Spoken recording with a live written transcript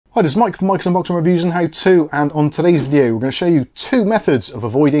Hi, this is Mike from Mike's Unboxing Reviews and How To, and on today's video we're going to show you two methods of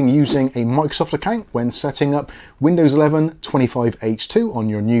avoiding using a Microsoft account when setting up Windows 11 25H2 on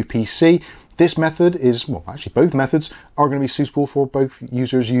your new PC. This method is, well, actually both methods are going to be suitable for both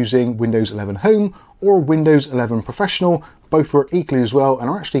users using Windows 11 Home or Windows 11 Professional. Both work equally as well and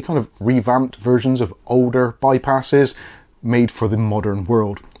are actually kind of revamped versions of older bypasses made for the modern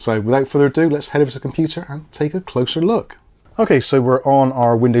world. So without further ado, let's head over to the computer and take a closer look. Okay, so we're on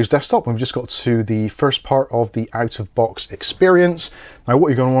our Windows desktop and we've just got to the first part of the out-of-box experience. Now what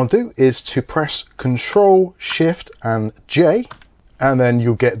you're going to want to do is to press Ctrl, Shift and J, and then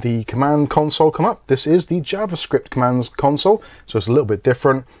you'll get the command console come up. This is the JavaScript commands console, so it's a little bit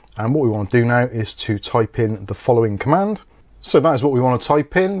different. And what we want to do now is to type in the following command. So that is what we want to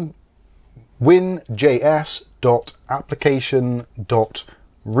type in: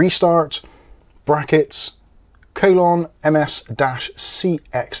 WinJS.Application.restart brackets ms-cxh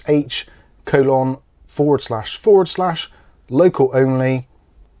local only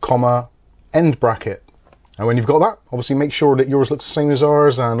comma end bracket. And when you've got that, obviously make sure that yours looks the same as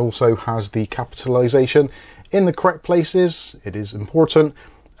ours and also has the capitalization in the correct places. It is important.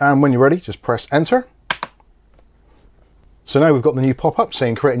 And when you're ready, just press enter. So now we've got the new pop-up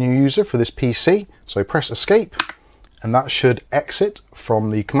saying create a new user for this PC. So press escape, and that should exit from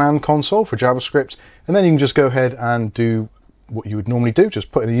the command console for JavaScript. And then you can just go ahead and do what you would normally do,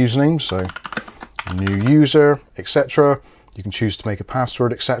 just put in a username, so new user, etc. You can choose to make a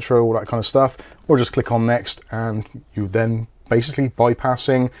password, etc., all that kind of stuff, or just click on next, and you then basically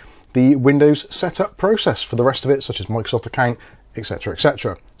bypassing the Windows setup process for the rest of it, such as Microsoft account, etc.,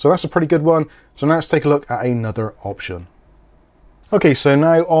 etc. So that's a pretty good one. So now let's take a look at another option. Okay, so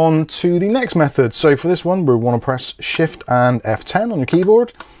now on to the next method. So for this one, we want to press Shift and F10 on your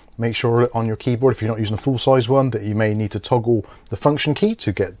keyboard. Make sure on your keyboard, if you're not using a full-size one, that you may need to toggle the function key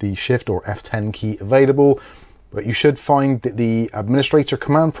to get the Shift or F10 key available. But you should find that the administrator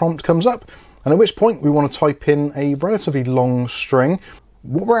command prompt comes up, and at which point we want to type in a relatively long string.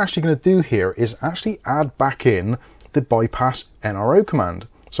 What we're actually going to do here is actually add back in the BypassNRO command.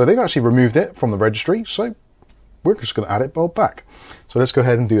 So they've actually removed it from the registry, so we're just going to add it back. So let's go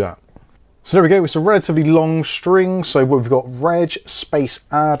ahead and do that. So there we go, it's a relatively long string. So we've got reg space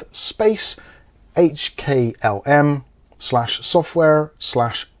add space HKLM / software /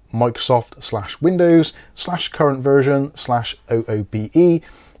 Microsoft / Windows / CurrentVersion / OOBE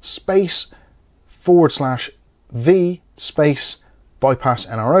space / V space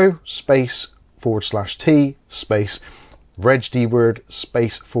BypassNRO space / T space reg dword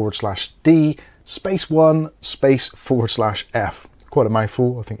space / D space 1 space / F. Quite a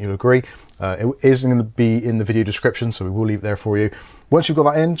mouthful, I think you'll agree. It is going to be in the video description, so we will leave it there for you. Once you've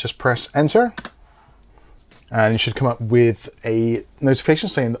got that in, just press enter, and you should come up with a notification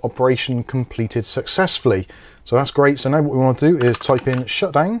saying the operation completed successfully. So that's great. So now what we want to do is type in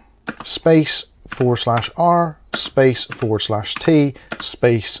shutdown space /R space /T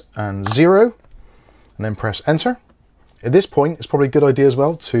space and 0, and then press enter. At this point, it's probably a good idea as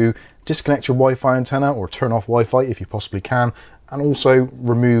well to disconnect your Wi-Fi antenna or turn off Wi-Fi if you possibly can, and also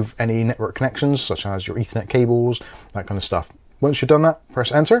remove any network connections such as your Ethernet cables, that kind of stuff. Once you've done that,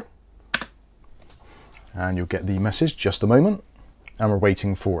 press enter, and you'll get the message, just a moment, and we're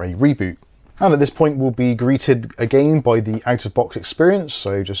waiting for a reboot. And at this point, we'll be greeted again by the out-of-box experience,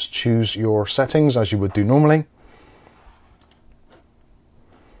 so just choose your settings as you would do normally.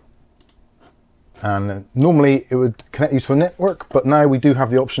 And normally it would connect you to a network, but now we do have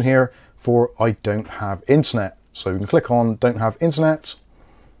the option here for I don't have internet. So we can click on don't have internet.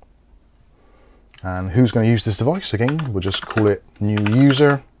 And who's going to use this device? Again, we'll just call it new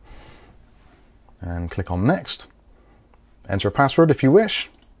user and click on next. Enter a password if you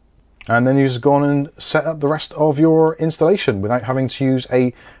wish. And then you just go on and set up the rest of your installation without having to use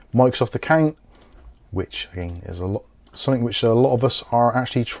a Microsoft account, which again is something which a lot of us are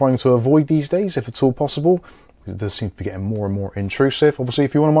actually trying to avoid these days, if at all possible. It does seem to be getting more and more intrusive. Obviously,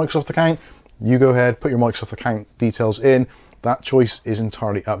 if you want a Microsoft account, you go ahead, put your Microsoft account details in. That choice is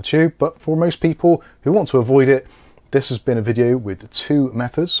entirely up to you. But for most people who want to avoid it, this has been a video with two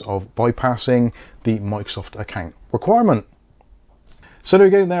methods of bypassing the Microsoft account requirement. So there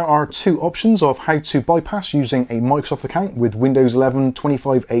we go, there are two options of how to bypass using a Microsoft account with Windows 11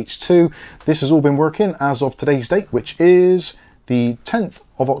 25H2. This has all been working as of today's date, which is the 10th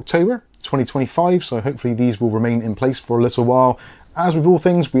of October 2025. So hopefully these will remain in place for a little while. As with all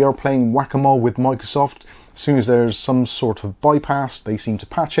things, we are playing whack-a-mole with Microsoft. As soon as there's some sort of bypass, they seem to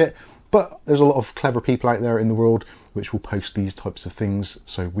patch it. But there's a lot of clever people out there in the world which will post these types of things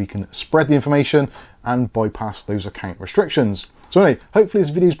so we can spread the information and bypass those account restrictions. So anyway, hopefully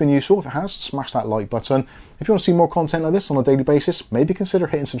this video's been useful. If it has, smash that like button. If you want to see more content like this on a daily basis, maybe consider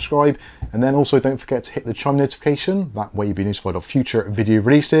hitting subscribe, and then also don't forget to hit the chime notification. That way you'll be notified of future video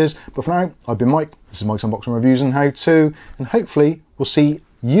releases. But for now, I've been Mike. This is Mike's Unboxing Reviews and How To, and hopefully we'll see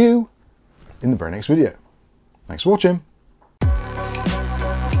you in the very next video. Thanks for watching.